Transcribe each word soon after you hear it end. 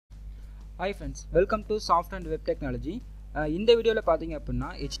Hi friends, welcome to Software and Web Technology. இந்த வீடியோவில் பார்த்தீங்க அப்படின்னா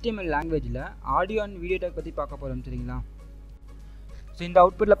HTML லாங்குவேஜில் ஆடியோ அண்ட் வீடியோ டேக் பற்றி பார்க்க போகிறோம் சரிங்களா. ஸோ இந்த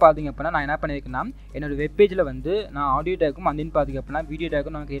அவுட்புட்டில் பார்த்தீங்க அப்படின்னா நான் என்ன பண்ணியிருக்கேன்னா என்னோடய வெப் பேஜில் வந்து நான் ஆடியோ டேக்கும் அண்ட் தென் பார்த்தீங்க அப்படின்னா வீடியோ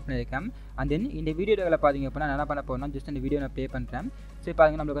டேக்கும் நான் கிரியேட் பண்ணியிருக்கேன். அண்ட் தென் இந்த வீடியோ டேக்கில் பார்த்தீங்க அப்படின்னா நான் என்ன பண்ண போகிறேன்னா ஜஸ்ட் இந்த வீடியோ நான் ப்ளே பண்ணுறேன். ஸோ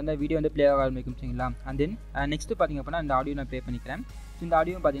பார்த்தீங்க நம்மளுக்கு வந்து வீடியோ வந்து ப்ளே ஆக ஆரம்பிக்கும் சரிங்களா. அண்ட் தென் நெக்ஸ்ட்டு பார்த்தீங்க அப்படின்னா இந்த ஆடியோ நான் ப்ளே பண்ணிக்கிறேன். ஸோ இந்த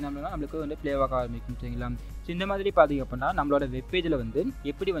ஆடியோ பார்த்தீங்கன்னா நம்மளுக்கு வந்து ப்ளே ஆக ஆரம்பிக்கும் சரிங்களா. ஸோ இந்த மாதிரி பார்த்தீங்க அப்படின்னா நம்மளோட வெப் பேஜில் வந்து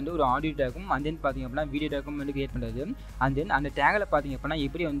எப்படி வந்து ஒரு ஆடியோ டேக்கும் அண்ட் தென் பார்த்தீங்க அப்படின்னா வீடியோ டேக்கும் வந்து கிரியேட் பண்ணுறது. அண்ட் தென் அந்த டேகில் பார்த்தீங்க அப்படின்னா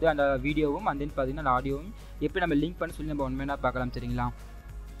எப்படி வந்து அந்த வீடியோவும் அண்ட் தென் பார்த்தீங்கன்னா அந்த ஆடியோவும் எப்படி நம்ம லிங்க் பண்ணி சொல்லி நம்ம ஒன்மையாக பார்க்கலாம் சரிங்களா.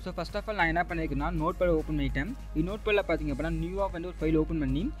 ஸோ ஃபஸ்ட் ஆஃப் ஆல் நான் என்ன பண்ணியிருக்கேன்னா நோட் பேட் ஓப்பன் பண்ணிட்டேன். இந்த நோட் பேடில் பார்த்தீங்க அப்படின்னா நியூவாக வந்து ஒரு ஃபைல் ஓப்பன்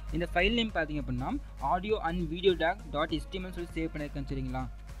பண்ணி இந்த ஃபைல் நேம் பார்த்தீங்க அப்படின்னா audio and video take .html சொல்லி சேவ் பண்ணியிருக்கேன் சரிங்களா.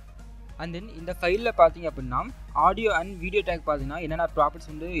 அண்ட் தென் இந்த ஃபைலில் பார்த்தீங்க அப்படின்னா ஆடியோ அண்ட் வீடியோ டேக் பார்த்தீங்கன்னா என்னென்ன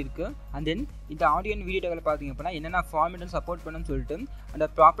ப்ராப்பர்ட்டிஸ் வந்து இருக்குது. அண்ட் தென் இந்த ஆடியோ அண்ட் வீடியோ டேக்கில் பார்த்தீங்க அப்படின்னா என்னென்ன ஃபார்மேட் சப்போர்ட் பண்ணணும்னு சொல்லிட்டு அந்த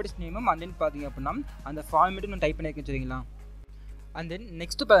ப்ராப்பர்ட்டிஸ் நேமும் அண்ட் தென் பார்த்தீங்க அப்படின்னா அந்த ஃபார்மேட்டும் நான் டைப் பண்ணியிருக்கேன் சரிங்களா. அண்ட் தென்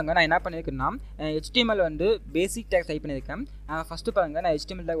நெக்ஸ்ட்டு பாருங்கள் நான் என்ன பண்ணியிருக்கேன்னா HTML வந்து பேசிக் டேக் டைப் பண்ணியிருக்கேன். ஃபஸ்ட்டு பாருங்கள் நான்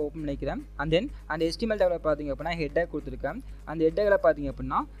HTML டேக் ஓப்பன் பண்ணிக்கிறேன். அண்ட் தென் அந்த HTML டேக்கில் பார்த்தீங்க அப்படின்னா ஹெட் டேக் கொடுத்துருக்கேன். அந்த ஹெட் டேக்கில் பார்த்தீங்க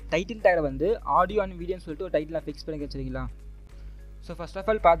அப்படின்னா டைட்டில் டேக்கில் வந்து ஆடியோ அண்ட் வீடியோன்னு சொல்லிட்டு ஒரு டைட்டில் ஃபிக்ஸ் பண்ணிக்கிறேன் சரிங்களா. ஸோ ஃபஸ்ட் ஆஃப்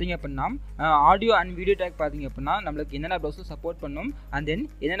ஆல் பார்த்தீங்க அப்படின்னா ஆடியோ அண்ட் வீடியோ டேக் பார்த்தீங்க அப்படின்னா நம்மளுக்கு என்னென்ன ப்ரௌசர் சப்போர்ட் பண்ணும் அண்ட் தென்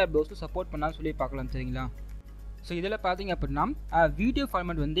என்னென்ன ப்ரௌசர் சப்போர்ட் பண்ணாலும் சொல்லி பார்க்கலாம் சரிங்களா. ஸோ இதில் பார்த்தீங்க அப்படின்னா வீடியோ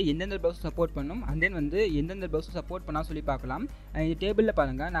ஃபார்மேட் வந்து எந்தெந்த ப்ரௌசர் சப்போர்ட் பண்ணும் அண்ட் தென் வந்து எந்தெந்த ப்ரௌசர் சப்போர்ட் பண்ணால் சொல்லி பார்க்கலாம். இந்த டேபிளில்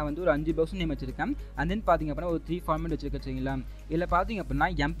பாருங்கள் நான் வந்து ஒரு 5 ப்ரௌசர் நேம் வச்சிருக்கேன். அண்ட் தென் பார்த்தீங்க அப்படின்னா ஒரு 3 ஃபார்மேட் வச்சிருக்கேன் சரிங்களா. இதில் பார்த்தீங்க அப்படின்னா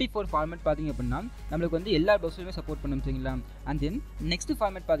MP4 ஃபார்மேட் பார்த்தீங்க அப்படின்னா நம்மளுக்கு வந்து எல்லா ப்ரௌசருமே சப்போர்ட் பண்ணும் சரிங்களா. அண்ட் தென் நெக்ஸ்ட்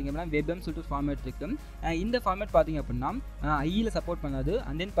ஃபார்மேட் பார்த்தீங்க அப்படின்னா வெப்எம் சொல்லிட்டு ஃபார்மேட் இருக்குது. இந்த ஃபார்மேட் பார்த்தீங்க அப்படின்னா ஐயில் சப்போர்ட் பண்ணாது.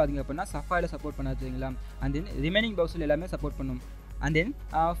 அண்ட் தென் பார்த்தீங்க அப்படின்னா சஃபாரியில் சப்போர்ட் பண்ணாது சரிங்களா. அண்ட் தென் ரிமைனிங் ப்ரௌசர் எல்லாமே சப்போர்ட் பண்ணும். அண்ட் தென்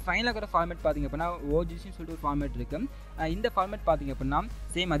ஃபைனலாக இருக்கிற ஃபார்மேட் பார்த்திங்க அப்படின்னா OGCன்னு சொல்லிட்டு ஒரு ஃபார்மேட் இருக்குது. இந்த ஃபார்மேட் பார்த்திங்க அப்படின்னா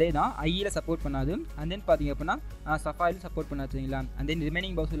சேம் அதே தான், ஐயில் சப்போர்ட் பண்ணாது. அண்ட் தென் பார்த்திங்க அப்படின்னா சஃபாரியில் சப்போர்ட் பண்ணாது சரிங்களா. அண்ட் தென்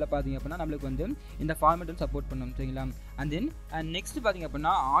ரிமைனிங் ப்ரௌசரில் பார்த்திங்க அப்படின்னா நம்மளுக்கு வந்து இந்த ஃபார்மேட் வந்து சப்போர்ட் பண்ணும் சரிங்களா. அண்ட் தென் நெக்ஸ்ட் பார்த்திங்க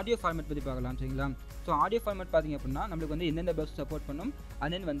அப்படின்னா ஆடியோ ஃபார்மேட் பற்றி பார்க்கலாம் சரிங்களா. ஸோ ஆடியோ ஃபார்மேட் பார்த்திங்க அப்படின்னா நம்மளுக்கு வந்து எந்தெந்த ப்ரௌசர் சப்போர்ட் பண்ணும்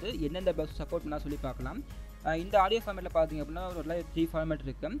அண்ட் தென் வந்து எந்தெந்த ப்ரௌசர் சப்போர்ட் பண்ணால் சொல்லி பார்க்கலாம். இந்த ஆடியோ ஃபார்மேட்டில் பார்த்திங்க அப்படின்னா ஒரு 3 ஃபார்மேட்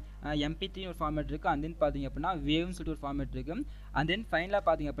இருக்குது. MP3 ஒரு ஃபார்மேட் இருக்குது. அண்ட் தென் பார்த்திங்க அப்படின்னா வேவ்னு சொல்லிட்டு ஒரு ஃபார்மேட் இருக்குது. அண்ட் தென் ஃபைனலாக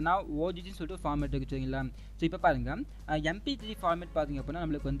பார்த்திங்க அப்படின்னா OGCன்னு சொல்லிட்டு ஒரு ஃபார்மேட் இருக்குது சரிங்களா. ஸோ இப்போ பாருங்கள் MP3 ஃபார்மேட் பார்த்திங்க அப்படின்னா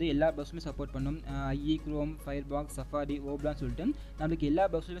நம்மளுக்கு வந்து எல்லா ப்ரௌசருமே சப்போர்ட் பண்ணும். IE, Chrome, Firefox, Safari, Opera சொல்லிட்டு நம்மளுக்கு எல்லா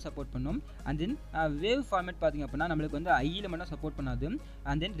ப்ரௌசருமே சப்போர்ட் பண்ணும். அண்ட் தென் வேவ் ஃபார்மேட் பார்த்திங்க அப்படின்னா நம்மளுக்கு வந்து ஐயில் மட்டும் சப்போர்ட் பண்ணாது.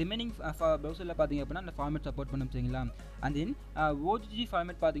 அண்ட் தென் ரிமைனிங் ப்ரௌசரில் பார்த்திங்க அப்படின்னா அந்த ஃபார்மேட் சப்போர்ட் பண்ணும் சரிங்களா. அண்ட் தென் OGC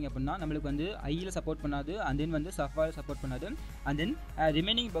ஃபார்மேட் பார்த்திங்க அப்படின்னா நம்மளுக்கு வந்து ஐயில் சப்போர்ட் பண்ணாது. அண்ட் தென் வந்து சஃபாரி சப்போர்ட் பண்ணாது. அண்ட் தென்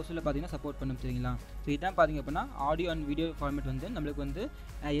ரிமைனிங் ப்ரௌசரில் பார்த்தீங்கன்னா சப்போர்ட் பண்ணும் சரிங்களா. ஸோ இதான் பார்த்திங்க அப்படின்னா ஆடியோ அண்ட் வீடியோ ஃபார்மேட் வந்து நம்மளுக்கு வந்து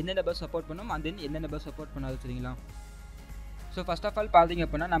எந்தெந்த ப்ரௌசர் சப்போர்ட் பண்ணும் அண்ட் தென் எந்தெந்த ப்ரௌசர் சப்போர்ட் பண்ணாது சரிங்களா. ஸோ ஃபஸ்ட் ஆஃப் ஆல் பார்த்தீங்க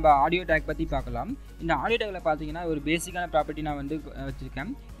அப்படின்னா நம்ம ஆடியோ டேக் பற்றி பார்க்கலாம். இந்த ஆடியோ டேக்கில் பார்த்தீங்கன்னா ஒரு பேசிக்கான ப்ராப்பர்ட்டி நான் வந்து வச்சுருக்கேன்.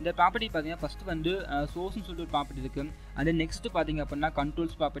 இந்த ப்ராப்பர்ட்டி பார்த்தீங்கன்னா ஃபஸ்ட்டு வந்து சோர்ஸ்னு சொல்லிட்டு ஒரு ப்ராப்பர்ட்டி இருக்குது. அண்ட் தென் நெக்ஸ்ட்டு பார்த்தீங்க அப்படின்னா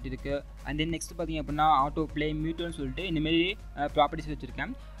கண்ட்ரோல்ஸ் ப்ராப்பர்ட்டி இருக்குது. அண்ட் தென் நெக்ஸ்ட் பார்த்தீங்க அப்படின்னா ஆட்டோ ப்ளே மியூட்னு சொல்லிட்டு இந்தமாரி ப்ராப்பர்ட்டிஸ்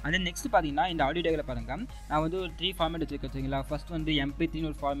வச்சுருக்கேன். அண்ட் தென் நெக்ஸ்ட் பார்த்தீங்கன்னா இந்த ஆடியோ டேக்கில் பாருங்கள் நான் வந்து ஒரு 3 ஃபார்மேட் வச்சுருக்கேன் சரிங்களா. ஃபஸ்ட் வந்து MP3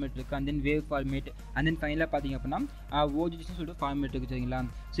 ஒரு ஃபார்மேட் இருக்குது. And then wave format and then ஃபைனலாக பார்த்தீங்க அப்படின்னா OGCன்னு சொல்லிட்டு ஃபார்மேட் இருக்குது சரிங்களா.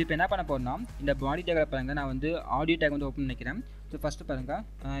 ஸோ இப்போ என்ன பண்ண போகிறோம்னா இந்த பாடி டேக்கில் பாருங்கள் நான் வந்து ஆடியோ டேக் வந்து ஓப்பன் பண்ணிக்கிறேன். ஸோ ஃபஸ்ட்டு பாருங்கள்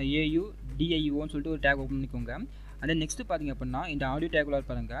AUDIOன்னு சொல்லிட்டு ஒரு டேக் ஓப்பன் பண்ணிக்கோங்க. அண்ட் நெக்ஸ்ட்டு பார்த்திங்க அப்படின்னா இந்த ஆடியோ டேக்குள்ள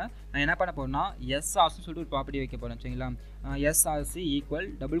பாருங்கள் நான் என்ன பண்ண போகிறேன்னா SRCன்னு சொல்லிட்டு ஒரு ப்ராப்பர்ட்டி வைக்க போகிறேன் சரிங்களா. SRC ஈக்குவல்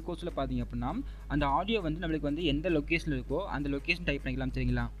டபுள் கோர்ஸில் பார்த்திங்க அப்படின்னா அந்த ஆடியோ வந்து நம்மளுக்கு வந்து எந்த லொக்கேஷனில் இருக்கோ அந்த லொக்கேஷன் டைப் பண்ணிக்கலாம்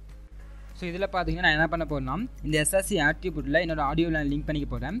சரிங்களா. ஸோ இதில் பார்த்தீங்கன்னா நான் என்ன பண்ண போகிறேன்னா இந்த SRC ஆட்ரிபியூட்டில் என்னோட ஆடியோ நான் லிங்க் பண்ணிக்க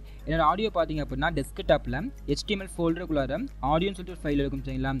போகிறேன். என்னோட ஆடியோ பார்த்திங்க அப்படின்னா டெஸ்க்டாப்பில் HTML ஃபோல்டருக்குள்ளார ஆடியோன்னு சொல்லிட்டு ஒரு ஃபைல் இருக்கும்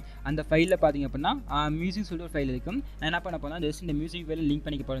சரிங்களா. அந்த ஃபைலில் பார்த்திங்க அப்படின்னா மியூசிக் சொல்லிட்டு ஒரு ஃபைல் இருக்கும். நான் என்ன பண்ண போகிறேன்னா ஜஸ்ட் இந்த மியூசிக் ஃபைலில் லிங்க்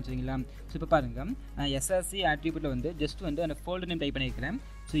பண்ணிக்க போகிறேன் சரிங்களா. ஸோ இப்போ பாருங்கள் SRC ஆட்ரிபியூட்டில் வந்து ஜஸ்ட் வந்து அந்த ஃபோல்டர் நேம் டைப் பண்ணியிருக்கிறேன்.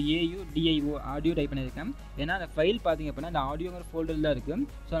 ஸோ AUDIO ஆடியோ டைப் பண்ணியிருக்கேன். ஏன்னா அந்த ஃபைல் பார்த்திங்க அப்படின்னா அந்த ஆடியோங்கிற ஃபோல்டரில் தான் இருக்குது.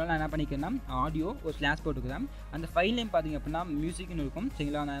 ஸோ அதனால் நான் என்ன பண்ணிக்கிறேன்னா ஆடியோ ஒரு ஸ்லாஷ் போட்டுக்கிறேன். அந்த ஃபைல் நேம் பார்த்திங்க அப்படின்னா மியூசிக்னு இருக்கும்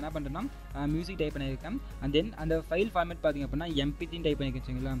சரிங்களா. நான் என்ன பண்ணுறேன்னா மியூசிக் டைப் பண்ணியிருக்கேன். அண்ட் தென் அந்த ஃபைல் ஃபார்மேட் பார்த்திங்க அப்படின்னா MP3 டைப் பண்ணியிருக்கேன்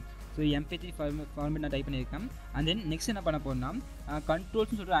சரிங்களா. ஸோ MP3 ஃபார்மேட் நான் டைப் பண்ணியிருக்கேன். அண்ட் தென் நெக்ஸ்ட் என்ன பண்ண போகிறேன்னா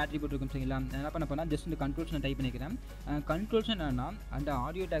கண்ட்ரோல்ஸ்னு சொல்லிட்டு ஆட்ரிபியூட் இருக்கும் சரிங்களா. நான் என்ன பண்ண போனால் ஜஸ்ட் இந்த கண்ட்ரோல்ஸ் நான் டைப் பண்ணிக்கிறேன். கண்ட்ரோல்ஸ் என்னென்னா அந்த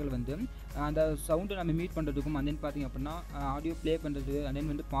ஆடியோ டேக்கில் வந்து அந்த சவுண்டை நம்ம மீட் பண்ணுறதுக்கும் அண்ட் தென் பார்த்திங்க அப்படின்னா ஆடியோ ப்ளே பண்ணுறது அண்ட்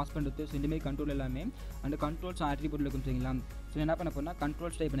தென் வந்து பாஸ் பண்ணுறது. ஸோ இந்தமாரி கண்ட்ரோல் எல்லாமே அந்த கண்ட்ரோல்ஸ் ஆட்ரிபியூட் இருக்கும் சரிங்களா. ஸோ என்ன பண்ண போனால்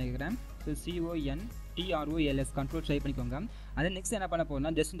கண்ட்ரோல்ஸ் டைப் பண்ணிக்கிறேன். ஸோ CONTROLS கண்ட்ரோல்ஸ் டைப் பண்ணிக்கோங்க. அது நெக்ஸ்ட் என்ன பண்ண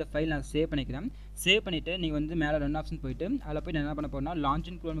போகிறேன்னா ஜஸ்ட் இந்த ஃபைல் நான் சேவ் பண்ணிக்கிறேன். சேவ் பண்ணிவிட்டு நீங்கள் வந்து மேலே ரன் ஆப்ஷன் போயிட்டு அதில் போய் நான் என்ன பண்ண போகிறேன்னா லான்ச்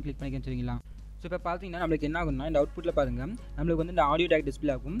இன் குரோம் கிளிக் பண்ணிக்கிறேன் சரிங்களா. ஸோ இப்போ பார்த்தீங்கன்னா நம்மளுக்கு என்ன ஆகும்னா இந்த அவுட்புட்டில் பாருங்கள் நம்மளுக்கு வந்து இந்த ஆடியோ டேக்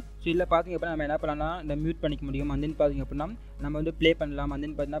டிஸ்பிளே ஆகும். ஸோ இதில் பார்த்தீங்க அப்படின்னா நம்ம என்ன பண்ணலாம்னா இந்த மியூட் பண்ணிக்க முடியும், and then பார்த்தீங்க அப்படின்னா நம்ம வந்து ப்ளே பண்ணலாம், and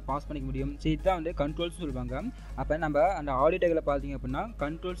then பார்த்தீங்கன்னா பாஸ் பண்ணிக்க முடியும். ஸோ இதுதான் வந்து கண்ட்ரோல்ஸ் சொல்லுவாங்க. அப்போ நம்ம அந்த ஆடியோ டேக்கில் பார்த்தீங்க அப்படின்னா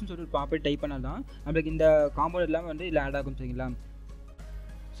கண்ட்ரோல்ஸ்னு சொல்லிட்டு ப்ராப்பர்ட்டி டைப் பண்ணால் தான் நம்மளுக்கு இந்த காம்பவுண்ட் எல்லாம் வந்து இதில் ஆட் ஆகும் சரிங்களா.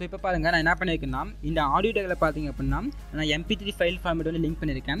 ஸோ இப்போ பாருங்கள் நான் என்ன பண்ணியிருக்கேன்னா இந்த ஆடியோ டேக்கில் பார்த்தீங்க அப்படின்னா நான் MP3 ஃபைல் ஃபார்மேட் வந்து லிங்க்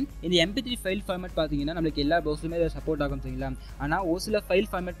பண்ணியிருக்கேன். இந்த MP3 ஃபைல் ஃபார்மேட் பார்த்தீங்கன்னா நம்மளுக்கு எல்லா ப்ரௌசருமே சப்போர்ட் ஆகும் சரிங்களா. ஆனால் ஒரு சில ஃபைல்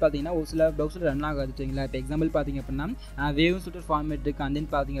ஃபார்மேட் பார்த்தீங்கன்னா ஒரு சில ப்ரௌசர் ரன் ஆகாது சரிங்களா. இப்போ எக்ஸாம்பிள் பார்த்தீங்க அப்படின்னா வேவ்னு சொல்லிட்டு ஃபார்மேட் இருக்குது, and then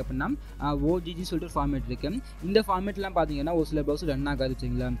பார்த்தீங்க அப்படின்னா OGG சொல்லிட்டு ஃபார்மேட் இருக்குது. இந்த ஃபார்மேட்லாம் பார்த்தீங்கன்னா ஒரு சில ப்ரௌசர் ரன் ஆகாது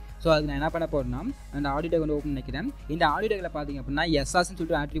சரிங்களா. ஸோ அதுக்கு நான் என்ன பண்ண போகிறேன்னா அந்த ஆடியோ டேக் வந்து ஓப்பன் பண்ணிக்கிறேன். இந்த ஆடியோ டேக்கில் பார்த்தீங்க அப்படின்னா SRCன்னு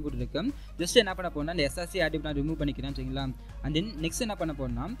சொல்லிட்டு ஆட்ரிபியூட் இருக்குது. ஜஸ்ட் என்ன பண்ண போகிறேன்னா அந்த SRC ஆட்ரிபியூட் நான் ரிமூவ் பண்ணிக்கிறேன் சரிங்களா. and then நெக்ஸ்ட் என்ன பண்ண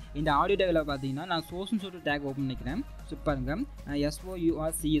போகிறேன்னா இந்த ஆடியோ டேக்கில் பார்த்தீங்கன்னா நான் சோர்ஸ்னு சொல்லிட்டு டேக் ஓப்பன் பண்ணிக்கிறேன். ஸோ பாருங்கள்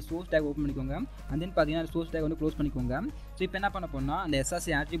SOURCE சோர்ஸ் டேக் ஓப்பன் பண்ணிக்கோங்க. and then பார்த்தீங்கன்னா சோர்ஸ் டேக் வந்து க்ளோஸ் பண்ணிக்கோங்க. ஸோ இப்போ என்ன பண்ண போகிறோம்னா அந்த SRC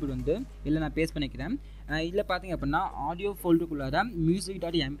ஆட்ரிபியூட் வந்து இல்லை நான் பேஸ்ட் பண்ணிக்கிறேன். இதில் பார்த்தீங்க அப்படின்னா ஆடியோ ஃபோல்டருக்குள்ளார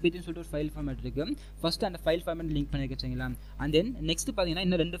music.mp3 சொல்லிட்டு ஒரு ஃபைல் ஃபார்மேட் இருக்குது. ஃபஸ்ட்டு அந்த ஃபைல் ஃபார்மேட் லிங்க் பண்ணியிருக்கேன் சரிங்களா. and then நெக்ஸ்ட் பார்த்தீங்கன்னா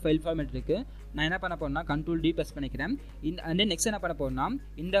இன்னும் 2 ஃபைல் ஃபார்மேட் இருக்குது. நான் என்ன பண்ண போகிறேன்னா Ctrl+D ப்ரெஸ் பண்ணிக்கிறேன். and then நெக்ஸ்ட் என்ன பண்ண போகிறேன்னா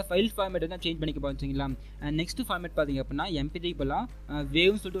இந்த ஃபைல் ஃபார்மேட் வந்து சேஞ்ச் பண்ணிக்க போகிறேன் சரிங்களா. நெக்ஸ்ட் ஃபார்மேட் பார்த்தீங்க அப்படின்னா MP3 பதிலாக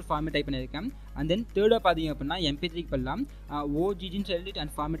வேவ்னு சொல்லிட்டு ஒரு ஃபார்மேட் டைப் பண்ணியிருக்கேன். and then தேர்டாக பார்த்தீங்க அப்படின்னா MP3 பதிலாக OGGன்னு சொல்லிட்டு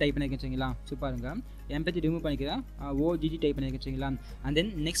அந்த ஃபார்மேட் டைப் பண்ணியிருக்கேன் சரிங்களா. ஸோ பாருங்கள் MP3 ரிமூவ் பண்ணிக்கிறேன், OGG டைப் பண்ணியிருக்கேன் சரிங்களா. and then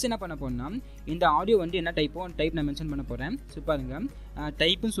நெக்ஸ்ட் என்ன பண்ண போகிறேன்னா இந்த ஆடியோ வந்து என்ன டைப்போ டைப் நான் மென்ஷன் பண்ண போகிறேன். ஸோ பாருங்கள்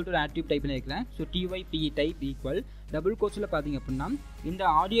டைப்புன்னு சொல்லிட்டு ஒரு ஆட்ரிபியூட் டைப் பண்ணியிருக்கிறேன். So TYPE type equal double கோட்ஸில் பார்த்தீங்க அப்படின்னா இந்த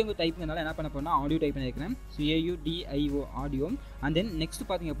ஆடியோ டைப்புனால என்ன பண்ண போகிறேன்னா ஆடியோ டைப் பண்ணியிருக்கிறேன். So AUDIO audio. and then next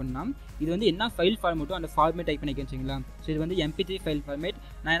பார்த்தீங்க அப்படின்னா இது வந்து என்ன ஃபைல் ஃபார்மேட்டோ அந்த ஃபார்மேட் டைப் பண்ணிக்கிறேன் சரிங்களா. ஸோ இது வந்து MP3 ஃபைல் ஃபார்மேட்.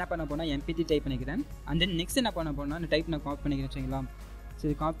 நான் என்ன பண்ண போனால் MP3 டைப் பண்ணிக்கிறேன். and then நெக்ஸ்ட் என்ன பண்ண போனால் அந்த டைப் நான் காப்பி பண்ணிக்கிறேன் சரிங்களா. ஸோ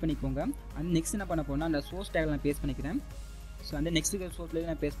இது காப்பி பண்ணிக்கோங்க. and நெக்ஸ்ட் என்ன பண்ண போனால் அந்த சோர்ஸ் டேக்கில் நான் பேஸ்ட் பண்ணிக்கிறேன். ஸோ அந்த நெக்ஸ்ட் சோர்ஸ்லேயே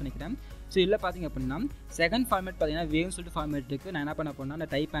நான் பேஸ்ட் பண்ணிக்கிறேன். ஸோ இதில் பார்த்தீங்க அப்படின்னா செகண்ட் ஃபார்மேட் பார்த்தீங்கன்னா வேவ்னு சொல்லிட்டு ஃபார்மேட் இருக்குது. நான் என்ன பண்ண போனால் அந்த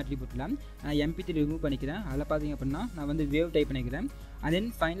டைப் ஆட்ரிபியூட்டில் MP3 ரிமூவ் பண்ணிக்கிறேன். அதில் பார்த்தீங்க அப்படின்னா நான் வந்து வேவ் டைப் பண்ணிக்கிறேன். and then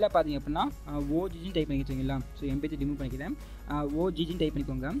ஃபைனலாக பார்த்தீங்க அப்படின்னா OGGன்னு டைப் பண்ணிக்கிறீங்களா. ஸோ MP3 ரிமூவ் பண்ணிக்கிறேன், OGGன்னு டைப்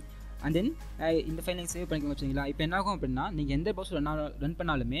பண்ணிக்கோங்க. and then இந்த ஃபைல் நீங்கள் சேவ் பண்ணிக்கோங்க வச்சுங்களா. இப்போ என்ன ஆகும் அப்படின்னா நீங்கள் எந்த ப்ரௌசர் ரன்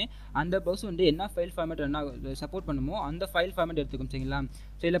பண்ணாலுமே அந்த ப்ரௌசர் வந்து என்ன ஃபைல் ஃபார்மேட் ரன் சப்போர்ட் பண்ணுமோ அந்த ஃபைல் ஃபார்மேட் எடுத்துக்கும் சரிங்களா.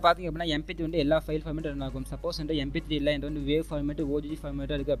 ஸோ இதில் பார்த்தீங்க அப்படின்னா MP3 வந்து எல்லா ஃபைல் ஃபார்மேட் ரன் ஆகும். சப்போஸ் வந்து MP3 இல்லை இந்த வந்து வேவ் ஃபார்மேட் OGG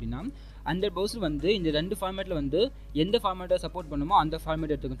ஃபார்மேட்டாக இருக்குது அப்படின்னா அந்த ப்ரௌசர் வந்து இந்த 2 ஃபார்மேட்டில் வந்து எந்த ஃபார்மேட்டை சப்போர்ட் பண்ணுமோ அந்த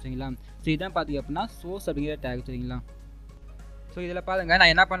ஃபார்மேட் எடுத்துக்கும் சரிங்களா. ஸோ இதான் பார்த்தீங்க அப்படின்னா சோர்ஸ் அப்படிங்கிற டேக் சரிங்களா. ஸோ இதில் பாருங்கள்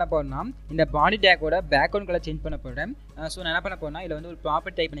நான் என்ன பண்ண போகிறேன்னா இந்த பாடி டேக்கோட பேக்ரவுண்ட் கலர் சேஞ்ச் பண்ண போகிறேன். ஸோ நான் என்ன பண்ண போகிறேன்னா இதில் வந்து ஒரு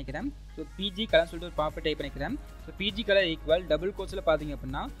ப்ராப்பர்ட்டி டைப் பண்ணிக்கிறேன். ஸோ PG கலர்னு சொல்லிட்டு ஒரு ப்ராப்பர்ட்டி டைப் பண்ணிக்கிறேன். So PG colour equal double கோட்ஸில் பார்த்தீங்க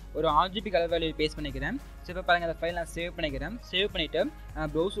அப்படின்னா ஒரு RGB கலர் வேல்யூ பேஸ்ட் பண்ணிக்கிறேன். ஸோ இப்போ பாருங்கள் அந்த ஃபைல் நான் சேவ் பண்ணிக்கிறேன். சேவ் பண்ணிவிட்டு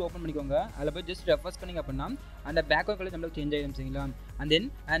ப்ரௌசர் ஓப்பன் பண்ணிக்கோங்க. அதில் போய் ஜஸ்ட் ரெஃபர்ஸ் பண்ணிங்க அப்படின்னா அந்த பேக்ரவுண்ட் கலர் நம்மளுக்கு சேஞ்ச் ஆகிடும் சரிங்களா. and then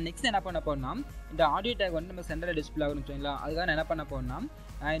நெக்ஸ்ட் என்ன பண்ண போகிறோம்னா இந்த ஆடியோ டேக் வந்து நம்ம சென்டரில் டிஸ்பிளே ஆகணும் சரிங்களா. அதுக்காக நான் என்ன பண்ண போகிறேன்னா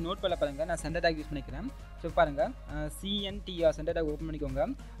நோட் பண்ண பாருங்கள் நான் சென்டர் டேக் யூஸ் பண்ணிக்கிறேன். ஸோ பாருங்கள் CNTR சென்டர் டேக் ஓப்பன் பண்ணிக்கோங்க.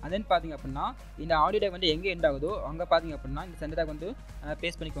 and then பார்த்தீங்க அப்படின்னா இந்த ஆடியோ டேக் வந்து எங்கே எண்ட் ஆகுதோ அங்கே பார்த்தீங்க அப்படின்னா இந்த சென்டர் டேக் வந்து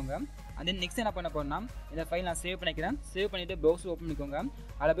பேஸ்ட் பண்ணிக்கோங்க. and then நெக்ஸ்ட் என்ன பண்ண போகிறேன்னா இந்த ஃபைல் நான் சேவ் பண்ணிக்கிறேன். சேவ் பண்ணிவிட்டு ப்ரௌசர் ஓப்பன் பண்ணிக்கோங்க.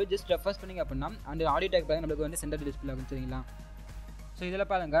 அதில் போய் ஜஸ்ட் ரெஃபர்ஸ் பண்ணிங்க அப்படின்னா அந்த ஆடியோ டேக் பாருங்கள் நம்மளுக்கு வந்து சென்டர் டிஸ்பிளே ஆகும் சரிங்களா. ஸோ இதில்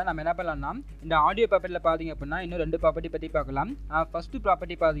பாருங்கள் நம்ம என்ன பண்ணலாம்னா இந்த ஆடியோ ப்ராப்பர்ட்டியில் பார்த்தீங்க அப்படின்னா இன்னும் 2 ப்ராப்பர்ட்டி பற்றி பார்க்கலாம். ஃபஸ்ட்டு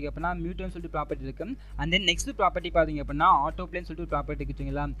ப்ராப்பர்ட்டி பார்த்தீங்க அப்படின்னா மியூட்னு சொல்லிட்டு ப்ராப்பர்ட்டி இருக்குது. and then நெக்ஸ்ட் ப்ராப்பர்ட்டி பார்த்தீங்க அப்படின்னா ஆட்டோ ப்ளேன்னு சொல்லிட்டு ஒரு ப்ராப்பர்ட்டி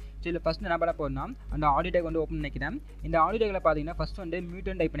இருக்குங்களா. ஸோ இதில் ஃபஸ்ட்டு என்ன பண்ண போகிறோம்னா அந்த ஆடியோ டேக் வந்து ஓப்பன் பண்ணிக்கிறேன். இந்த ஆடியோ டேக்கில் பார்த்தீங்கன்னா ஃபஸ்ட்டு வந்து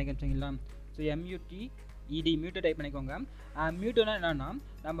மியூட்னு டைப் பண்ணிக்கிறேன். ஸோ MUTED மியூட்டை டைப் பண்ணிக்கோங்க. மியூட்னா என்னன்னா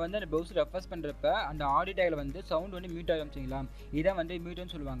நம்ம வந்து அந்த ப்ரௌசர் ரெஃபர்ஸ் பண்ணுறப்ப அந்த ஆடியோ டேக்கில் வந்து சவுண்ட் வந்து மியூட் ஆகும் சரிங்களா. இதை வந்து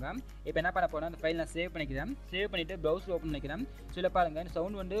மியூட்னு சொல்லுவாங்க. இப்போ என்ன பண்ண போகிறேன் அந்த ஃபைல் நான் சேவ் பண்ணிக்கிறேன். சேவ் பண்ணிவிட்டு ப்ரௌசர் ஓப்பன் பண்ணிக்கிறேன். ஸோ இதில் பாருங்கள் இந்த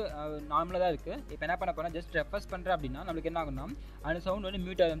சவுண்ட் வந்து நார்மலாக தான் இருக்குது. இப்போ என்ன பண்ண போகிறேன் ஜஸ்ட் ரெஃபர்ஸ் பண்ணுறேன் அப்படின்னா நம்மளுக்கு என்ன ஆகும்னா அந்த சவுண்ட் வந்து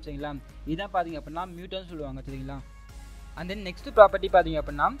மியூட் ஆகும் சரிங்களா. இதான் பார்த்தீங்க அப்படின்னா மியூட்னு சொல்லுவாங்க சரிங்களா. and then நெக்ஸ்ட் ப்ராப்பர்ட்டி பார்த்தீங்க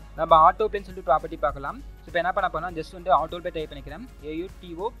அப்படின்னா நம்ம ஆட்டோ ப்ளேன்னு சொல்லிட்டு ப்ராப்பர்ட்டி பார்க்கலாம். ஸோ இப்போ என்ன பண்ண போனால் ஜஸ்ட் வந்து ஆட்டோ ப்ளே டைப் பண்ணிக்கிறேன்.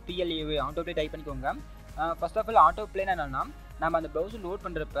 AUTOPLAY ஆட்டோ ப்ளே டைப் பண்ணிக்கோங்க. ஃபர்ஸ்ட் ஆஃப் ஆல் ஆட்டோ ப்ளேன்னு என்னன்னா நம்ம அந்த ப்ரௌசர் லோட்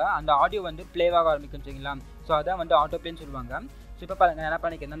பண்ணுறப்ப அந்த ஆடியோ வந்து ப்ளேவாக ஆரம்பிக்கும் சரிங்களா. ஸோ அதான் வந்து ஆட்டோ ப்ளேன்னு சொல்லுவாங்க. ஸோ இப்போ பாருங்கள் என்ன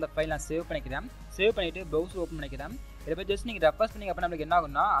பண்ணிக்கிறேன் அந்த ஃபைல் நான் சேவ் பண்ணிக்கிறேன். சேவ் பண்ணிவிட்டு ப்ரௌசர் ஓப்பன் பண்ணிக்கிறேன். இதை போய் ஜஸ்ட் நீங்கள் ரெஃபர்ஸ் பண்ணிங்க அப்போ நம்மளுக்கு என்ன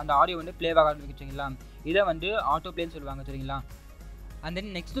ஆகும்னா அந்த ஆடியோ வந்து ப்ளேவாக ஆரம்பிக்கும் சரிங்களா. இதை வந்து ஆட்டோ ப்ளேன்னு சொல்லுவாங்க சரிங்களா. and then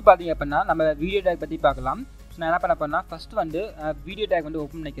நெக்ஸ்ட்டு பார்த்தீங்க அப்படின்னா நம்ம வீடியோ டேக் பற்றி பார்க்கலாம். ஸோ நான் என்ன பண்ண போகிறேன்னா ஃபஸ்ட்டு வந்து வீடியோ டேக் வந்து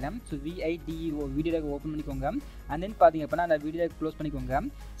ஓப்பன் பண்ணிக்கிறேன். So VIDEO video take open பண்ணிக்கோங்க. and then பார்த்தீங்க அப்படின்னா அந்த வீடியோ டேக் க்ளோஸ் பண்ணிக்கோங்க.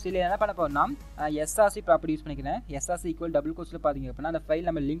 ஸோ இதில் என்ன பண்ண போகிறோம்னா SRC ப்ராப்பர்ட்டி யூஸ் பண்ணிக்கிறேன். SRC ஈக்குவல் டபுள் கோட்ஸில் பார்த்தீங்க அப்படின்னா அந்த ஃபைல்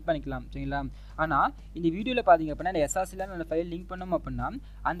நம்ம லிங்க் பண்ணிக்கலாம் சரிங்களா. ஆனால் இந்த வீடியோவில் பார்த்தீங்க அப்படின்னா இந்த SRCயில் அந்த ஃபைல் லிங்க் பண்ணோம் அப்படின்னா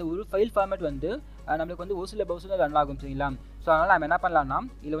அந்த ஒரு ஃபைல் ஃபார்மேட் வந்து நம்மளுக்கு வந்து ஒரு சில ப்ரௌசரில் ரன் ஆகும் சரிங்களா. ஸோ அதனால் நம்ம என்ன பண்ணலாம்னா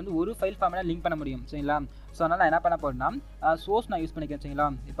இதில் வந்து ஒரு ஃபைல் ஃபார்மேட்டாக லிங்க் பண்ண முடியும் சரிங்களா. ஸோ அதனால் நான் என்ன பண்ண போகிறேன்னா சோர்ஸ் நான் யூஸ் பண்ணிக்கிறேன் சரிங்களா.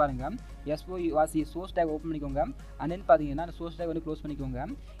 இப்போ பாருங்கள் SOURC சோர்ஸ் டேக் ஓப்பன் பண்ணிக்கோங்க. அண்ட் தென் பார்த்தீங்கன்னா அந்த சோர்ஸ் டேக் வந்து க்ளோஸ் பண்ணிக்கோங்க.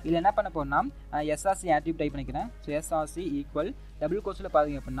 இதில் என்ன பண்ண போகிறேன்னா SRC ஆட்ரிபியூட் டைப் பண்ணிக்கிறேன். ஸோ SRC ஈக்குவல் டபுள் கோர்ஸில்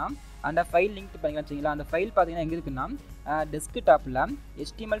பார்த்தீங்க அப்படின்னா அந்த ஃபைல் லிங்க் பண்ணிக்கலாம் சரிங்களா. அந்த ஃபைல் பார்த்தீங்கன்னா எங்கே இருக்குன்னா டெஸ்க்டாப்பில்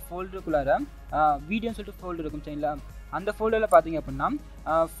HTML ஃபோல்டருக்குள்ளார வீடியோன்னு சொல்லிட்டு ஃபோல்டர் இருக்கும் சரிங்களா. அந்த ஃபோல்டரில் பார்த்தீங்க அப்படின்னா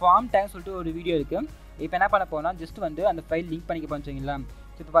ஃபார்ம் டேக் சொல்லிட்டு ஒரு வீடியோ இருக்குது. இப்போ என்ன பண்ண போனால் ஜஸ்ட் வந்து அந்த ஃபைல் லிங்க் பண்ணிக்க போகிறோம் சரிங்களா.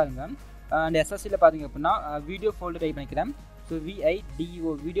 ஸோ இப்போ பாருங்கள் அந்த SRCயில் பார்த்தீங்க அப்படின்னா வீடியோ ஃபோல்டர் டைப் பண்ணிக்கிறேன். ஸோ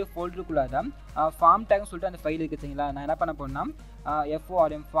VIDEO வீடியோ ஃபோல்டருக்குள்ளார ஃபார்ம் டேக்னு சொல்லிட்டு அந்த ஃபைல் இருக்குது சரிங்களா. நான் என்ன பண்ண போகிறேன்னா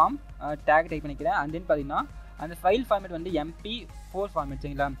FORM ஃபார்ம் டேக் டைப் பண்ணிக்கிறேன். அண்ட் தென் பார்த்தீங்கன்னா அந்த ஃபைல் ஃபார்மேட் வந்து MP4 ஃபார்மேட்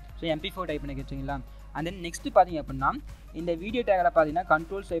சரிங்களா. ஸோ MP4 டைப் பண்ணிக்கிறேன் சரிங்களா. அண்ட் தென் நெக்ஸ்ட்டு பார்த்தீங்க அப்படின்னா இந்த வீடியோ டேக்கில் பார்த்தீங்கன்னா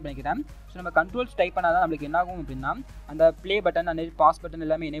கண்ட்ரோல்ஸ் டைப் பண்ணிக்கிறேன். ஸோ நம்ம கண்ட்ரோல்ஸ் டைப் பண்ணால் தான் நம்மளுக்கு என்ன ஆகும் அப்படின்னா அந்த ப்ளே பட்டன் அந்த பாஸ் பட்டன்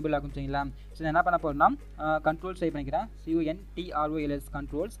எல்லாமே எனேபிள் ஆகும் சரிங்களா. ஸோ நான் என்ன பண்ண போகிறேன்னா கண்ட்ரோல்ஸ் டைப் பண்ணிக்கிறேன். CONTROLS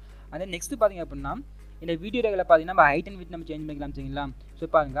controls. And then next பார்த்தீங்க அப்படின்னா இந்த வீடியோ டேக்கில் பார்த்தீங்கன்னா நம்ம ஹைட் அண்ட் வித் நம்ம சேஞ்ச் பண்ணிக்கலாம் சரிங்களா. ஸோ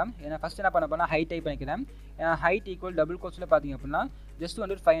பாருங்கள் நான் ஃபஸ்ட் என்ன பண்ண போனால் ஹைட் டைப் பண்ணிக்கிறேன். ஹைட் ஈக்குவல் டபுள் கோர்ஸில் பார்த்தீங்க அப்படின்னா ஜஸ்ட்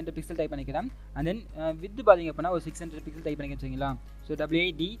வந்து ஒரு 500 பிக்சல் டைப் பண்ணிக்கிறேன். அண்ட் தென் வித் பார்த்தீங்க அப்படின்னா ஒரு 600 பிக்சல் டைப் பண்ணிக்கிறேன் சரிங்களா. So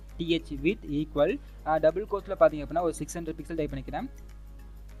WIDTH with equal double கோர்ஸில் பார்த்தீங்க அப்படின்னா ஒரு 600 பிக்சல் டைப் பண்ணிக்கிறேன்.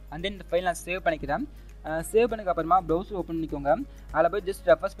 அண்ட் தென் இந்த ஃபைல் நான் சேவ் பண்ணிக்கிறேன். சேவ் பண்ணதுக்கு அப்புறமா ப்ரௌசர் ஓப்பன் பண்ணிக்கோங்க. அதில் போய் ஜஸ்ட்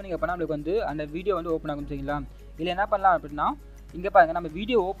ரெஃபர்ஸ் பண்ணிக்க அப்படின்னா நம்மளுக்கு வந்து அந்த வீடியோ வந்து ஓப்பன் ஆகும் சரிங்களா. இதில் என்ன பண்ணலாம் அப்படின்னா இங்கே பாருங்கள் நம்ம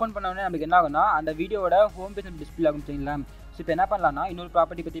வீடியோ ஓப்பன் பண்ணோடனே நமக்கு என்ன ஆகும்னா அந்த வீடியோட ஹோம் பேஜ் டிஸ்பிளே ஆகும் சரிங்களா. ஸோ இப்போ என்ன பண்ணலாம்னா இன்னொரு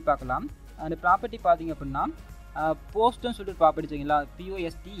ப்ராப்பர்ட்டி பற்றி பார்க்கலாம். அந்த ப்ராப்பர்ட்டி பார்த்தீங்க அப்படின்னா போஸ்டர்னு சொல்லிட்டு ப்ராப்பர்ட்டி சரிங்களா.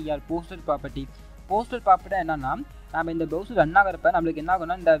 POSTER poster property. Poster property என்னன்னா நம்ம இந்த ப்ரௌசர் ரன் ஆகிறப்ப நம்மளுக்கு என்ன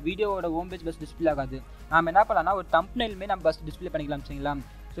ஆகும்னா இந்த வீடியோட ஹோம் பேஜ் பஸ் டிஸ்பிளே ஆகாது. நம்ம என்ன பண்ணலாம்னா ஒரு தம்ப்நெயிலுமே நம்ம பஸ் டிஸ்பிளே பண்ணிக்கலாம் சரிங்களா.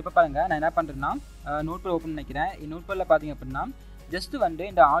 ஸோ இப்போ பாருங்கள் நான் என்ன பண்ணுறேன்னா நோட்பேட் ஓப்பன் பண்ணிக்கிறேன். நோட்பேடில் பார்த்தீங்க அப்படின்னா ஜஸ்ட் வந்து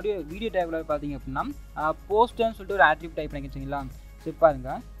இந்த ஆடியோ வீடியோ டேக்கில் பார்த்தீங்க அப்படின்னா போஸ்டர்னு சொல்லிட்டு ஒரு ஆட்ரிபியூட் டைப் பண்ணிக்கிறீங்களா. ஸோ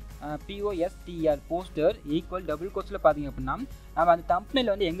பாருங்கள் POSTER போஸ்டர் ஈக்குவல் டபுள் கோர்ஸில் பார்த்தீங்க அப்படின்னா நம்ம அந்த தம்ப்நெயில்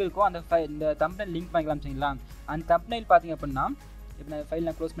வந்து எங்கே இருக்கோ அந்த இந்த தம்ப்நெயில் லிங்க் பண்ணிக்கலாம் சரிங்களா. அந்த தம்ப்நெயில் பார்த்தீங்க அப்படின்னா இப்போ நான் ஃபைல்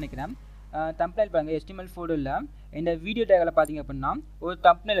நான் க்ளோஸ் பண்ணிக்கிறேன். தம்ப்நெயில் பாருங்கள் HTML ஃபோல்டரில் இந்த வீடியோ டேக்கில் பார்த்தீங்க அப்படின்னா ஒரு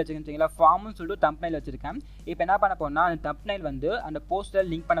தம்ப்நெயில் வச்சுருக்கேன் சரிங்களா. ஃபார்ம்னு சொல்லிட்டு தம்ப்நெயில் வச்சுருக்கேன். இப்போ என்ன பண்ண போனால் அந்த தம்ப்நெயில் வந்து அந்த போஸ்டர்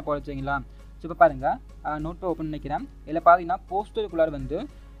லிங்க் பண்ண போகிறோம் சரிங்களா. ஸோ இப்போ பாருங்கள் நோட் ஓப்பன் பண்ணிக்கிறேன். இதில் பார்த்தீங்கன்னா போஸ்டருக்குள்ளார வந்து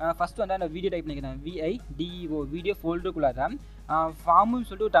ஃபஸ்ட்டு வந்து அந்த வீடியோ டைப் பண்ணிக்கிறேன். VIDEO வீடியோ ஃபோல்டருக்குள்ளார ஃபார்ம்னு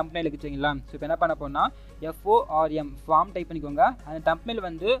சொல்லிட்டு ஒரு தம்ப்நெயில் இருக்குது சரிங்களா. ஸோ இப்போ என்ன பண்ண போனால் FORM ஃபார்ம் டைப் பண்ணிக்கோங்க. அந்த தம்ப்நெயில்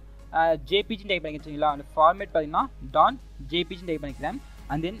வந்து JPG டைப் பண்ணிக்கிறேன் சரிங்களா. அந்த ஃபார்மேட் பார்த்தீங்கன்னா .jpg டைப் பண்ணிக்கிறேன்.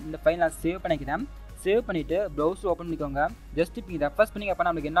 அண்ட் தென் இந்த ஃபைல் நான் சேவ் பண்ணிக்கிறேன். சேவ் பண்ணிவிட்டு ப்ரௌசர் ஓப்பன் பண்ணிக்கோங்க. ஜஸ்ட் இப்போ நீங்கள் ரெஃபர்ஸ் பண்ணி அப்போ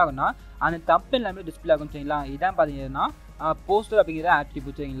நம்மளுக்கு என்ன ஆகும்னா அந்த தம்ப்நெயில் எல்லாமே டிஸ்பிளே ஆகும் சரிங்களா. இதான் பார்த்தீங்கன்னா போஸ்டர் அப்படிங்கிற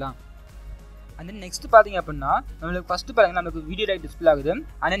ஆட்ரிபியூட் சரிங்களா. அண்ட் தென் நெக்ஸ்ட் பார்த்தீங்க அப்படின்னா நம்மளுக்கு ஃபஸ்ட்டு பார்த்தீங்கன்னா நம்மளுக்கு வீடியோ டைப் டிஸ்பிளே ஆகுது.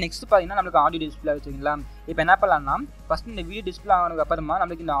 அண்ட் தென் நெக்ஸ்ட் பார்த்தீங்கன்னா நம்மளுக்கு ஆடியோ டிஸ்பிளே ஆகுது சரிங்களா. இப்போ என்ன பண்ணலாம்னா ஃபஸ்ட்டு இந்த வீடியோ டிஸ்பிளே ஆனதுக்கு அப்புறமா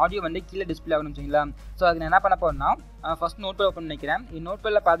நம்மளுக்கு இந்த ஆடியோ வந்து கீழே டிஸ்பிளே ஆகணும் சரிங்களா. ஸோ அதுக்கு நான் என்ன பண்ண போகிறேன்னா ஃபஸ்ட் நோட்பேட் ஓப்பன் பண்ணிக்கிறேன். இந்த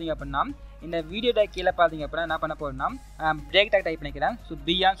நோட்பேடில் பார்த்தீங்க அப்படின்னா இந்த வீடியோ டேக் கீழே பார்த்தீங்க அப்படின்னா என்ன பண்ண போகிறேன்னா பிரேக் டேக் டைப் பண்ணிக்கிறேன். ஸோ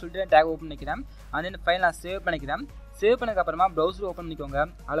பியான்னு சொல்லிட்டு டேக் ஓப்பன் பண்ணிக்கிறேன். அண்ட் தென் ஃபைல் நான் சேவ் பண்ணிக்கிறேன். சேவ் பண்ணதுக்கு அப்புறமா ப்ரௌசர் ஓப்பன் பண்ணிக்கோங்க.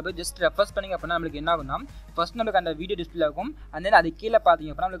 அதில் போய் ஜஸ்ட் ரெஃபர்ஸ் பண்ணிங்க அப்படின்னா நம்மளுக்கு என்ன ஆகும்னா ஃபஸ்ட் நம்மளுக்கு அந்த வீடியோ டிஸ்பிளே ஆகும். அண்ட் தென் அது கீழே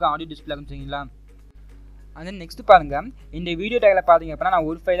பார்த்தீங்க அப்படின்னா நம்மளுக்கு ஆடியோ டிஸ்பிளே ஆகும் சரிங்களா. அண்ட் தென் நெக்ஸ்ட் பாருங்கள் இந்த வீடியோ டேக்கில் பார்த்தீங்க அப்படின்னா நான்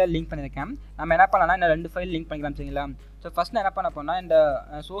ஒரு ஃபைலை லிங்க் பண்ணியிருக்கேன். நம்ம என்ன பண்ணலாம்னா இந்த 2 ஃபைல் லிங்க் பண்ணிக்கலாம் சரிங்களா. ஸோ ஃபஸ்ட் நான் என்ன பண்ண போனால் இந்த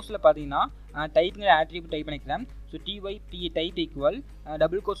சோர்ஸில் பார்த்தீங்கன்னா டைப்புங்கிற ஆட்ரிபியூட் டைப் பண்ணிக்கிறேன். So TYP type equal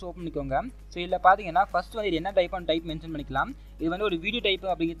double course open பண்ணிக்கோங்க. ஸோ இதில் பார்த்தீங்கன்னா ஃபஸ்ட் வந்து இது என்ன டைப் மென்ஷன் பண்ணிக்கலாம். இது வந்து ஒரு வீடியோ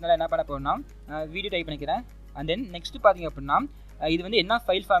டைப் அப்படிங்கிறதுனால என்ன பண்ண போகிறோம்னா வீடியோ டைப் பண்ணிக்கிறேன். அண்ட் தென் நெக்ஸ்ட் பார்த்தீங்க அப்படின்னா இது வந்து என்ன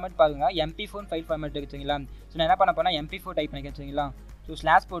ஃபைல் ஃபார்மேட் பாருங்கள் MP4 ஃபைல் ஃபார்மேட் இருக்குது சரிங்களா. ஸோ நான் என்ன பண்ண போனால் MP4 டைப் பண்ணிக்கிறேன் சரிங்களா. ஸோ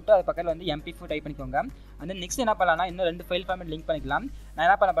ஸ்லாஷ் போட்டு அது பக்கத்தில் வந்து MP4 டைப் பண்ணிக்கோங்க. அண்ட் தென் நெக்ஸ்ட் என்ன பண்ணலாம்னா இன்னும் 2 ஃபைல் ஃபார்மேட் லிங்க் பண்ணிக்கலாம். நான்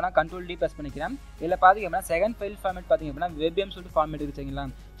என்ன பண்ண போனால் Ctrl+D ப்ரெஸ் பண்ணிக்கிறேன். இதில் பார்த்தீங்க அப்படின்னா செகண்ட் ஃபைல் ஃபார்மேட் பார்த்தீங்க அப்படின்னா WebM சொல்லிட்டு ஃபார்மேட் இருக்குது சரிங்களா.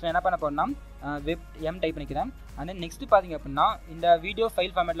 ஸோ என்ன பண்ண போகிறேன்னா WebM டைப் பண்ணிக்கிறேன். அண்ட் தென் நெக்ஸ்ட் பார்த்தீங்க அப்படின்னா இந்த வீடியோ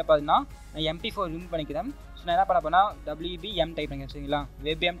ஃபைல் ஃபார்மேட்டில் பார்த்தீங்கன்னா MP4 ரிமூவ் பண்ணிக்கிறேன். ஸோ நான் என்ன பண்ண போனால் WebM டைப் பண்ணிக்கிறேன் சரிங்களா.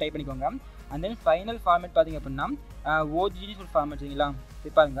 WebM டைப் பண்ணிக்கோங்க. அண்ட் தென் ஃபைனல் ஃபார்மேட் பார்த்தீங்க அப்படின்னா OGG சொல்லிட்டு ஃபார்மேட் சரிங்களா.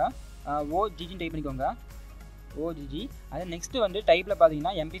 இப்போ பாருங்கள் OGG டைப் பண்ணிக்கோங்க. OGG. அது நெக்ஸ்ட்டு வந்து டைப்பில்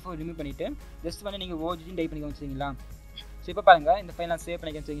பார்த்தீங்கன்னா MP4 ரிமூவ் பண்ணிவிட்டு ஜஸ்ட் வந்து நீங்கள் OGG டைப் பண்ணிக்கோங்க சரிங்களா. ஸோ இப்போ பாருங்கள் இந்த ஃபைல் நான் சேவ்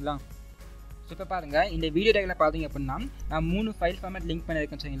பண்ணிக்கிறேன் சரிங்களா. ஸோ இப்போ பாருங்கள் இந்த வீடியோ டேக்கில் பார்த்தீங்க அப்படின்னா நான் 3 ஃபைல் ஃபார்மேட் லிங்க்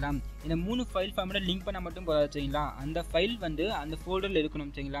பண்ணியிருக்கேன் சரிங்களா. இந்த 3 ஃபைல் ஃபார்மேட் லிங்க் பண்ண மட்டும் போகாது சரிங்களா. அந்த ஃபைல் வந்து அந்த ஃபோல்டரில்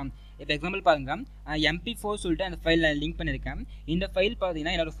இருக்கணும் சரிங்களா. இப்போ எக்ஸாம்பிள் பாருங்க, MP4 சொல்லிட்டு அந்த ஃபைல் நான் லிங்க் பண்ணியிருக்கேன். இந்த ஃபைல்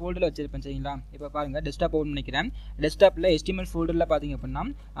பார்த்தீங்கன்னா என்னோட ஃபோல்டரில் வச்சிருப்பேன் சரிங்களா. இப்போ பாருங்கள் டெஸ்க்டாப் ஓப்பன் பண்ணிக்கிறேன். டெஸ்க்டாப்பில் HTML ஃபோல்டரில் பார்த்தீங்க அப்படின்னா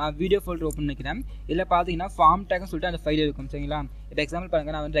வீடியோ ஃபோல்டர் ஓப்பன் பண்ணிக்கிறேன். இதில் பார்த்தீங்கன்னா ஃபார்ம் டேக்னு சொல்லிட்டு அந்த ஃபைல் இருக்கும் சரிங்களா. இப்போ எக்ஸாம்பிள்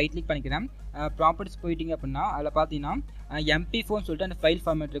பாருங்கள், நான் வந்து ரைட் கிளிக் பண்ணிக்கிறேன். ப்ராப்பர்ட்டிஸ் போயிட்டீங்க அப்படின்னா அதில் பார்த்தீங்கன்னா MP4 சொல்லிட்டு அந்த ஃபைல்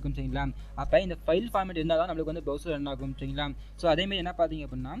ஃபார்மேட் இருக்கும் சரிங்களா. அப்போ இந்த ஃபைல் ஃபார்மேட் இருந்தால் தான் நம்மளுக்கு வந்து ப்ரௌசர் ரன் ஆகும் சரிங்களா. ஸோ அதேமாதிரி என்ன பார்த்தீங்க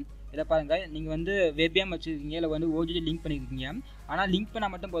அப்படின்னா இதில் பாருங்கள், நீங்கள் வந்து வெப்ஏம் வச்சுருக்கீங்க, இல்லை வந்து OGD லிங்க் பண்ணியிருக்கீங்க. ஆனால் லிங்க்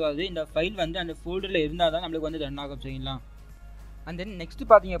பண்ணால் மட்டும் போதாது, இந்த ஃபைல் வந்து அந்த ஃபோல்டரில் இருந்தால் தான் நம்மளுக்கு வந்து ரன் ஆகும் சரிங்களா. அண்ட் தென் நெக்ஸ்ட்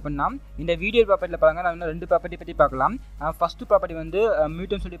பார்த்தீங்க அப்படின்னா இந்த வீடியோ ப்ராப்பர்ட்டியில் பாருங்கள், நான் இன்னும் 2 ப்ராப்பர்ட்டி பற்றி பார்க்கலாம். ஃபஸ்ட்டு ப்ராப்பர்ட்டி வந்து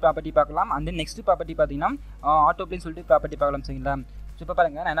மியூட்னு சொல்லிட்டு ப்ராப்பர்ட்டி பார்க்கலாம். அண்ட் தென் நெக்ஸ்ட் ப்ராப்பர்ட்டி பார்த்தீங்கன்னா ஆட்டோப்ளேன்னு சொல்லிட்டு ப்ராப்பர்ட்டி பார்க்கலாம் சரிங்களா. ஸோ இப்போ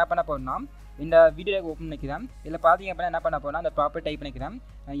பாருங்கள், நான் என்ன பண்ண போகிறேன்னா இந்த வீடியோ ஓப்பன் பண்ணிக்கிறேன். இதில் பார்த்தீங்க அப்படின்னா என்ன பண்ண போகிறேன்னா அந்த ப்ராப்பர்ட்டி டைப் பண்ணிக்கிறேன்.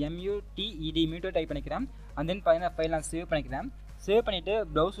 MUTED மியூட்டோ டைப் பண்ணிக்கிறேன். அண்ட் தென் பார்த்தீங்கன்னா ஃபைல் நான் சேவ் பண்ணிக்கிறேன். சேவ் பண்ணிவிட்டு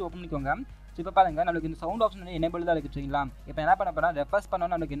ப்ரௌசர் ஓப்பன் பண்ணிக்கோங்க. ஸோ இப்போ பாருங்கள், நம்மளுக்கு இந்த சவுண்ட் ஆப்ஷன் வந்து எனேபிள் தான் இருக்குது சரிங்களா. இப்போ என்ன பண்ண போனால் ரெஃபர்ஸ்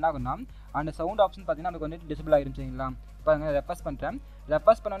பண்ணோன்னு நம்மளுக்கு என்ன ஆகும்னா அந்த சவுண்ட் ஆப்ஷன் பார்த்தீங்கன்னா நமக்கு வந்து டிசபிள் ஆகிடும் சரிங்களா. பாருங்கள் ரெஃபர்ஸ் பண்ணுறேன்.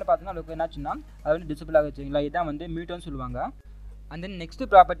 ரெஃபர்ஸ் பண்ணோன்னு பார்த்தீங்கன்னா நம்மளுக்கு என்னாச்சுன்னா அது வந்து டிசபிள் ஆகுது சரிங்களா. இதான் வந்து மியூட்டோன்னு சொல்லுவாங்க. அண்ட் தென் நெக்ஸ்ட்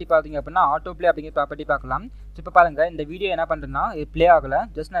ப்ராப்பர்ட்டி பார்த்தீங்க அப்படின்னா ஆட்டோ ப்ளே அப்படிங்கிற ப்ராப்பர்ட்டி பார்க்கலாம். ஸோ இப்போ பாருங்கள், இந்த வீடியோ என்ன பண்ணுறேன்னா ப்ளே ஆகலை.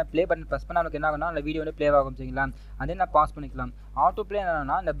 ஜஸ்ட் நான் ப்ளே பட்டன் ப்ரெஸ் பண்ணால் நமக்கு என்ன ஆகும்னா அந்த வீடியோ வந்து ப்ளே ஆகும் சரிங்களா. அண்ட் தென் நான் பாஸ் பண்ணிக்கலாம். ஆட்டோ ப்ளே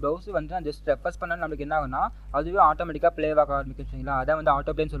என்னன்னா இந்த ப்ரௌசர் வந்து நான் ஜஸ்ட் ரெஃபர்ஸ் பண்ணால் நம்மளுக்கு என்ன ஆகும்னா அதுவே ஆட்டோமேட்டிக்காக ப்ளே ஆக ஆரம்பிக்கும் சரிங்களா. அதான் வந்து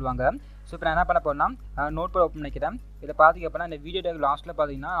ஆட்டோ ப்ளேன்னு சொல்லுவாங்க. ஸோ இப்போ நான் என்ன பண்ண போகிறேன்னா நோட் பேட் ஓப்பன் பண்ணிக்கிறேன். இதை பார்த்தீங்க அப்படின்னா இந்த வீடியோ டேக் லாஸ்ட்டில்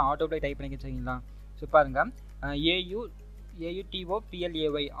பார்த்தீங்கன்னா ஆட்டோ ப்ளே டைப் பண்ணிக்க சரிங்களா. ஸோ பாருங்கள்,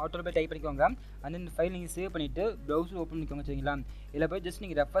 AUTOPLAY ஆட்டோ ப்ளே டைப் பண்ணிக்கோங்க. அந்த இந்த ஃபைல் நீங்கள் சேவ் பண்ணிவிட்டு ப்ரௌசர் ஓப்பன் பண்ணிக்கோங்க சரிங்களா. இதில் போய் ஜஸ்ட்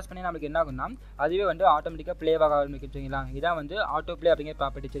நீங்கள் ரெஃபர்ஸ் பண்ணி நமக்கு என்ன ஆகும்னா அதுவே வந்து ஆட்டோமேட்டிக்காக ப்ளே ஆக ஆரம்பிக்கும் சரிங்களா. இதான் வந்து ஆட்டோ ப்ளே அப்படிங்கிற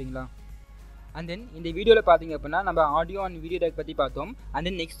ப்ராப்பர்ட்டி சரிங்களா. அண்ட் தென் இந்த வீடியோவில் பார்த்தீங்க அப்படின்னா நம்ம ஆடியோ அண்ட் வீடியோ டேக் பற்றி பார்த்தோம். அண்ட்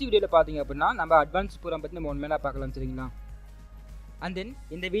தென் நெக்ஸ்ட் வீடியோவில் பார்த்தீங்க அப்படின்னா நம்ம அட்வான்ஸ் ப்ரோக்ராம் பற்றி நம்ம உண்மையாக பார்க்கலாம் சரிங்களா. அண்ட் தென்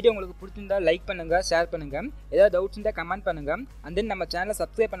இந்த வீடியோ உங்களுக்கு பிடிச்சிருந்தா லைக் பண்ணுங்கள், ஷேர் பண்ணுங்கள். ஏதாவது டவுட்ஸ் இருந்தால் கமெண்ட் பண்ணுங்கள். அண்ட் தென் நம்ம சேனலை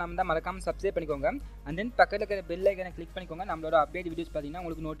சப்ஸ்கிரைப் பண்ணாமல் தான் மறக்காமல் சப்ஸ்கிரைப் பண்ணிக்கோங்க. அண்ட் தென் பக்கத்தில் இருக்கிற பெல் ஐக்கனை கிளிக் பண்ணிக்கோங்க. நம்மளோட அப்டேட் வீடியோஸ் பார்த்தீங்கன்னா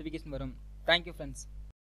உங்களுக்கு நோட்டிஃபிகேஷன் வரும். Thank you friends.